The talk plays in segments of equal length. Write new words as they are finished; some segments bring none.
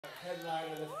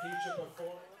headliner, the feature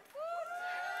performer.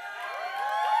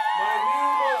 My new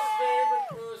most favorite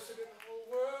person in the whole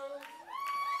world,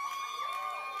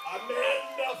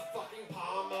 Amanda fucking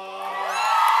Palmer.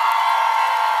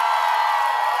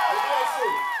 God bless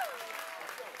you.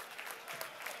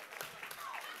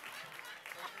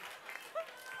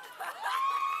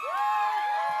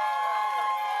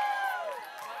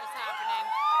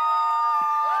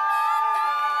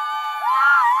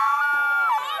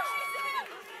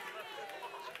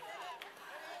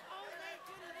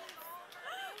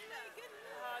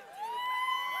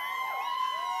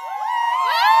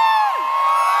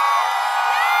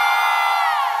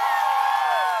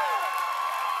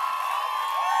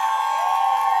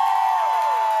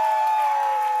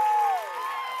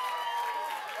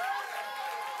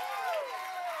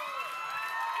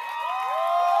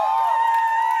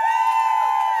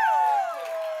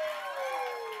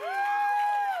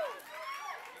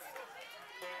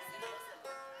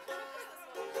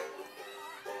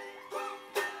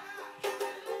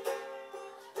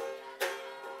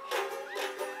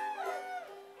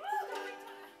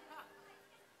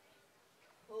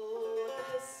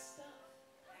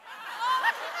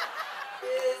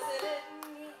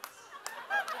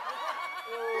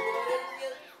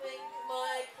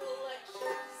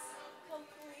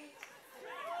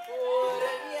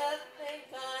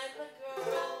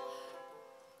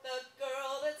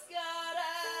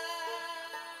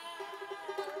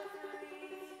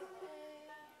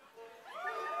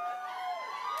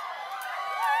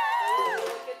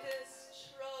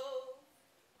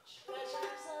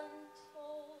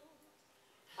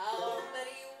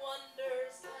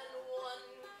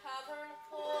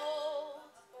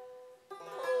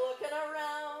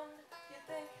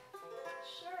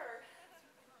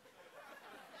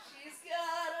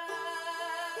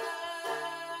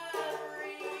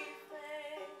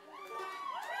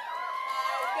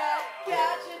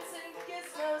 Gadgets and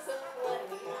gizmos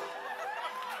aplenty.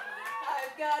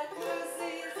 I've got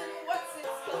koozies and what's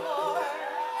its galore.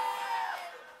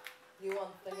 You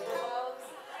want thingamabobs?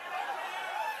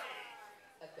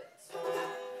 A bit.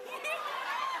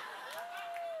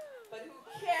 But who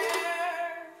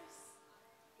cares?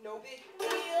 No big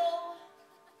deal.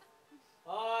 I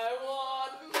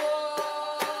want more.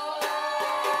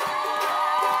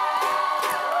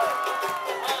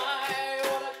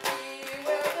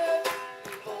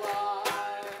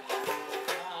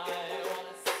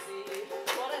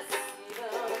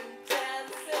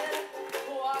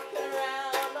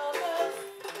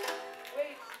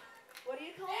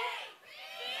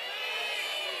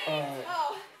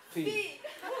 Feet.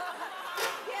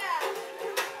 Yeah.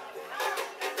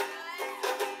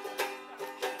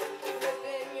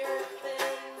 Ripping your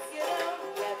fins, you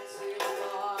don't get too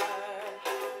far.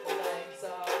 Legs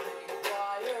are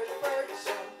required for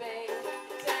jumping,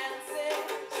 dancing,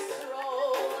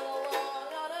 strolling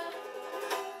along on a,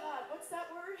 God, what's that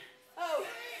word? Oh,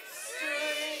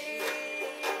 street.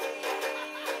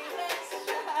 Let's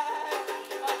chat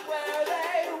up where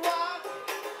they walk,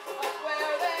 up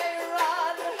where they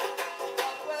run.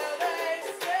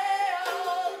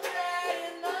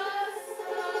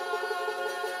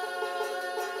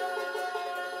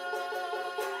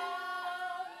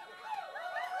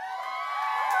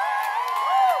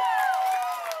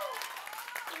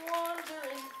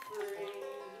 Wandering free,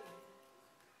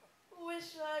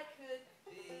 wish I could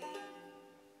be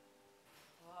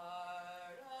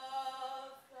part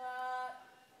of that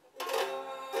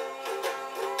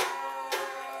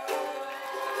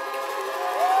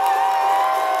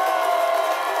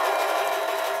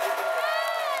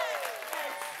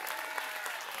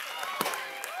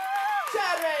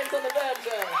Chad Rains on the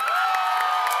banjo.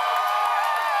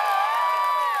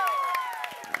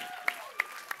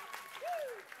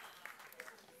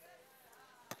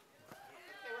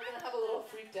 We're gonna have a little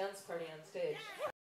freak dance party on stage.